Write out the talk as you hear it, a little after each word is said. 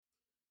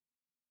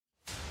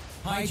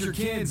Hide your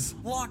kids.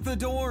 Lock the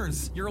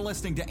doors. You're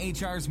listening to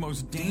HR's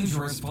most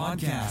dangerous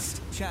podcast.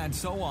 Chad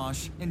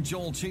Sowash and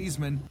Joel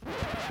Cheeseman.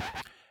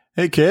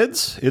 Hey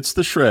kids, it's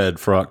The Shred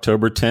for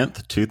October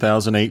 10th,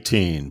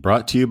 2018,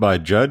 brought to you by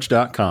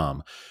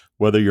Judge.com.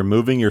 Whether you're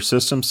moving your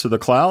systems to the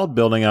cloud,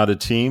 building out a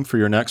team for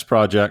your next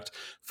project,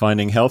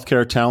 finding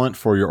healthcare talent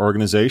for your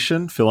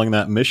organization, filling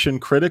that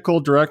mission-critical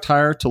direct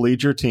hire to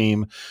lead your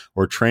team,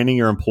 or training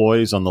your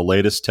employees on the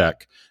latest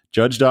tech,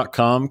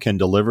 Judge.com can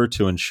deliver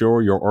to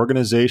ensure your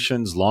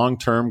organization's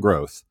long-term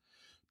growth.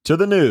 To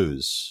the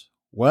news.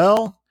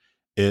 Well,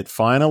 it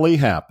finally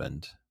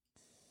happened.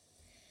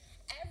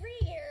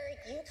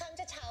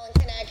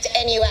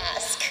 And you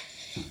ask,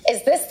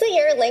 is this the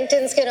year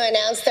LinkedIn's going to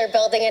announce they're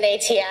building an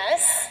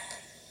ATS?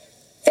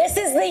 This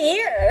is the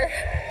year.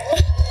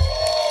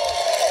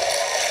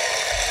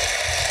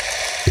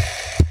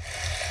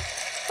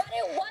 But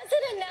it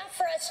wasn't enough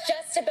for us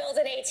just to build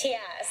an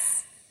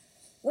ATS.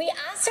 We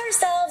asked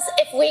ourselves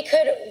if we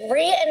could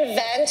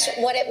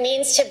reinvent what it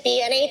means to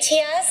be an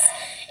ATS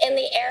in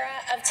the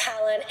era of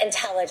talent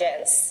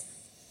intelligence.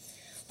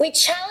 We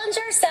challenge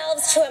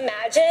ourselves to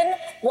imagine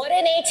what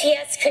an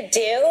ATS could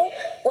do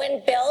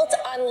when built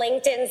on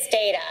LinkedIn's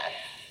data.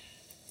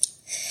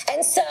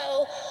 And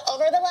so,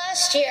 over the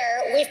last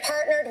year, we've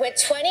partnered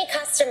with 20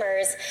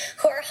 customers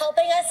who are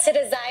helping us to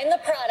design the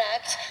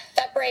product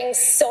that brings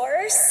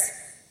source,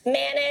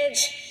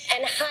 manage,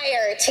 and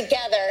hire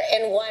together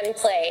in one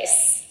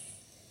place.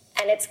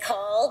 And it's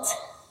called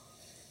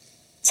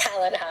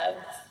Talent Hub.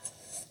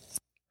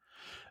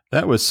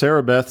 That was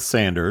Sarah Beth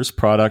Sanders,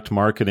 product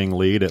marketing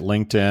lead at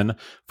LinkedIn,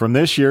 from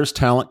this year's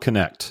Talent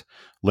Connect,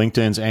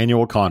 LinkedIn's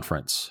annual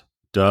conference.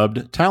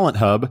 Dubbed Talent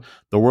Hub,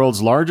 the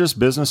world's largest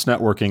business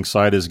networking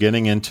site is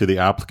getting into the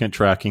applicant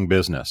tracking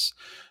business.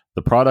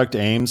 The product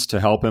aims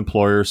to help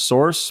employers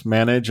source,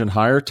 manage, and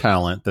hire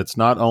talent that's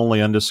not only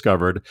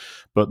undiscovered,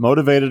 but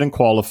motivated and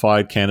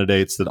qualified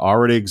candidates that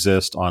already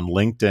exist on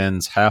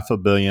LinkedIn's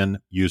 500 million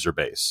user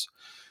base.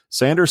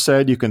 Sanders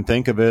said you can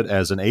think of it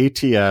as an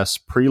ATS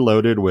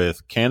preloaded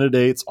with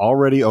candidates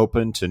already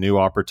open to new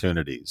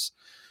opportunities.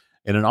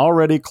 In an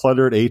already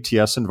cluttered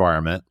ATS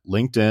environment,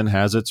 LinkedIn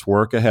has its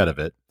work ahead of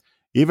it,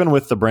 even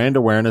with the brand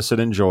awareness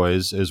it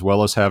enjoys, as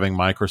well as having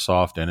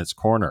Microsoft in its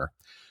corner.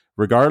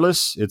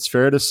 Regardless, it's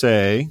fair to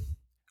say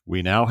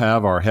we now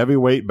have our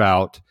heavyweight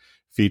bout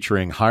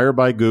featuring Hire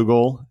by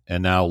Google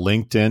and now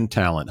LinkedIn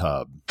Talent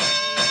Hub.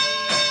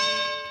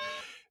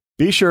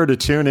 Be sure to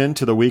tune in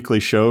to the weekly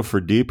show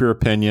for deeper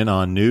opinion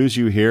on news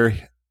you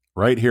hear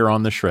right here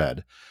on The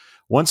Shred.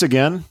 Once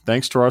again,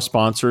 thanks to our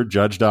sponsor,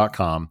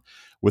 Judge.com.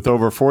 With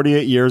over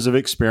 48 years of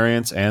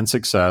experience and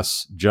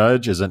success,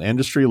 Judge is an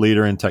industry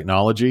leader in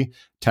technology,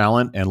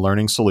 talent, and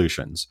learning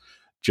solutions.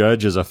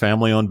 Judge is a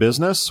family-owned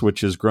business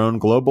which has grown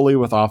globally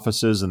with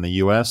offices in the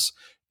U.S.,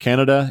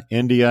 Canada,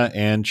 India,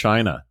 and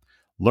China.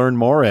 Learn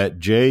more at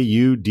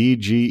judge.com.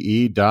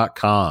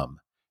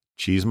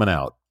 Cheeseman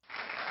out.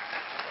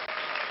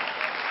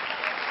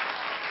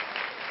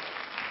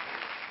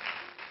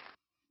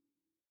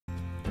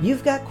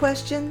 You've got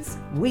questions,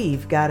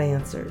 we've got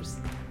answers.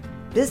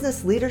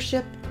 Business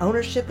leadership,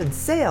 ownership, and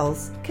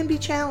sales can be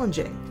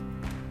challenging.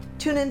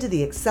 Tune into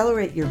the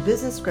Accelerate Your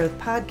Business Growth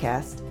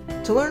podcast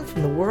to learn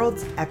from the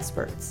world's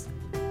experts.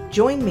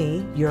 Join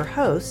me, your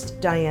host,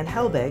 Diane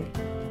Helbig,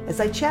 as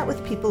I chat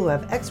with people who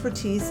have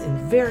expertise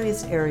in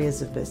various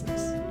areas of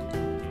business.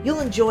 You'll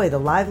enjoy the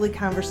lively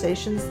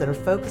conversations that are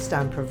focused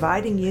on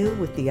providing you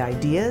with the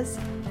ideas,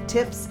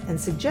 tips, and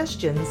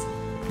suggestions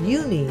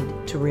you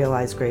need to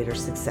realize greater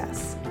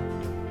success.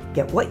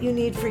 Get what you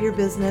need for your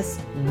business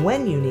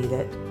when you need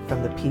it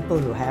from the people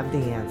who have the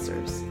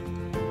answers.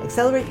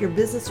 Accelerate Your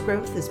Business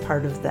Growth is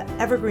part of the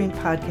Evergreen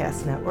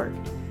Podcast Network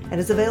and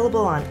is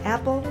available on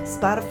Apple,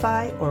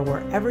 Spotify, or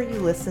wherever you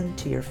listen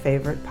to your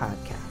favorite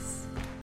podcasts.